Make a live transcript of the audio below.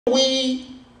we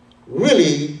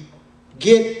really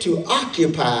get to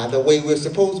occupy the way we're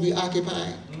supposed to be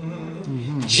occupying,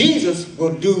 Jesus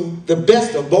will do the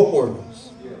best of both worlds.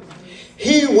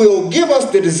 He will give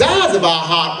us the desires of our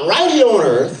heart right here on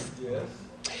earth,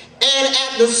 and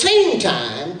at the same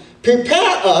time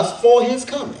prepare us for his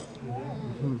coming.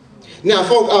 Now,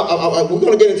 folks, we're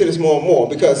going to get into this more and more,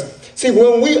 because, see,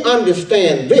 when we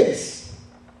understand this,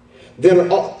 then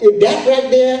that right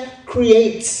there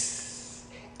creates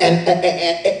an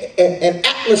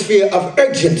atmosphere of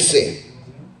urgency.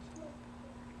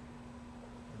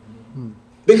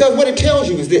 Because what it tells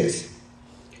you is this: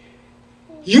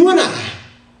 you and I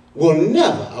will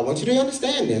never, I want you to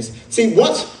understand this. See,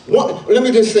 let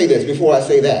me just say this before I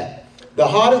say that. The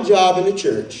hardest job in the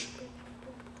church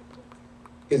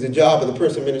is the job of the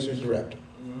person ministries director.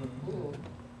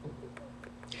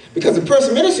 Because the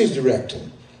person ministries director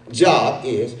job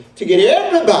is to get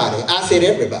everybody, I said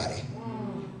everybody,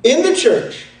 in the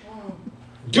church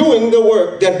doing the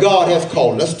work that God has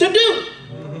called us to do.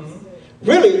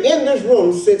 Really, in this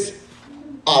room sits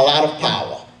a lot of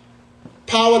power.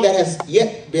 Power that has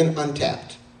yet been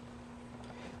untapped.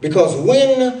 Because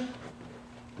when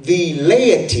the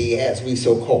laity, as we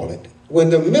so call it, when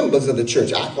the members of the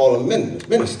church, I call them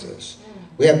ministers.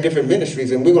 We have different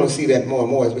ministries, and we're going to see that more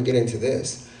and more as we get into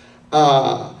this.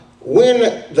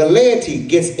 When the laity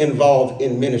gets involved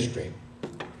in ministry,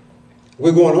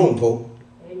 we're going home, folks.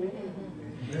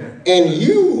 And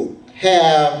you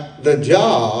have the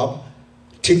job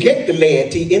to get the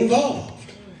laity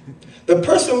involved. The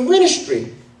person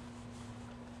ministry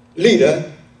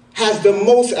leader has the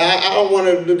most, I don't want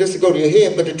to do this to go to your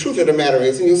head, but the truth of the matter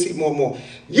is, and you'll see more and more,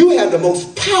 you have the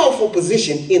most powerful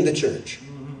position in the church.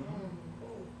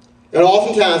 And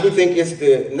oftentimes we think it's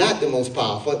not the most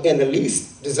powerful and the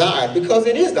least desired, because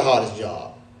it is the hardest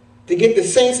job to get the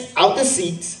saints out the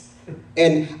seats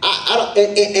and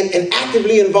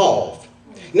actively involved.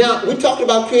 Now, we talked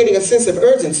about creating a sense of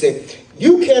urgency.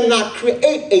 You cannot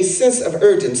create a sense of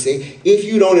urgency if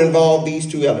you don't involve these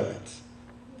two elements.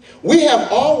 We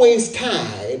have always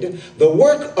tied the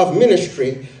work of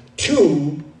ministry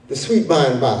to the sweet by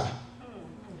and by.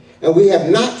 And we have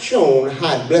not shown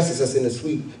how it blesses us in the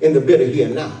sweet, in the bitter here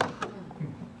and now.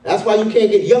 That's why you can't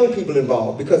get young people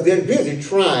involved, because they're busy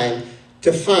trying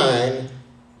to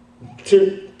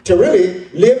to really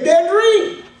live their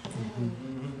dream.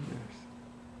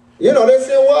 You know, they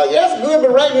say, well, yes, good,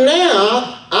 but right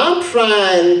now I'm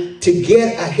trying to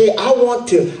get ahead. I want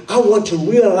to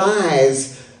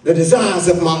realize the desires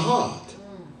of my heart.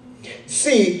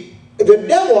 See, the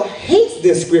devil hates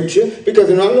this scripture, because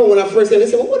I know when I first said it,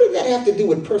 they said, well, what does that have to do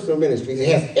with personal ministries? It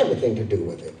has everything to do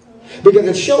with it. Because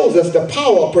it shows us the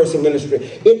power of personal ministry.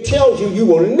 It tells you you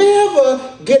will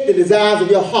never get the desires of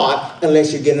your heart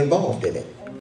unless you get involved in it.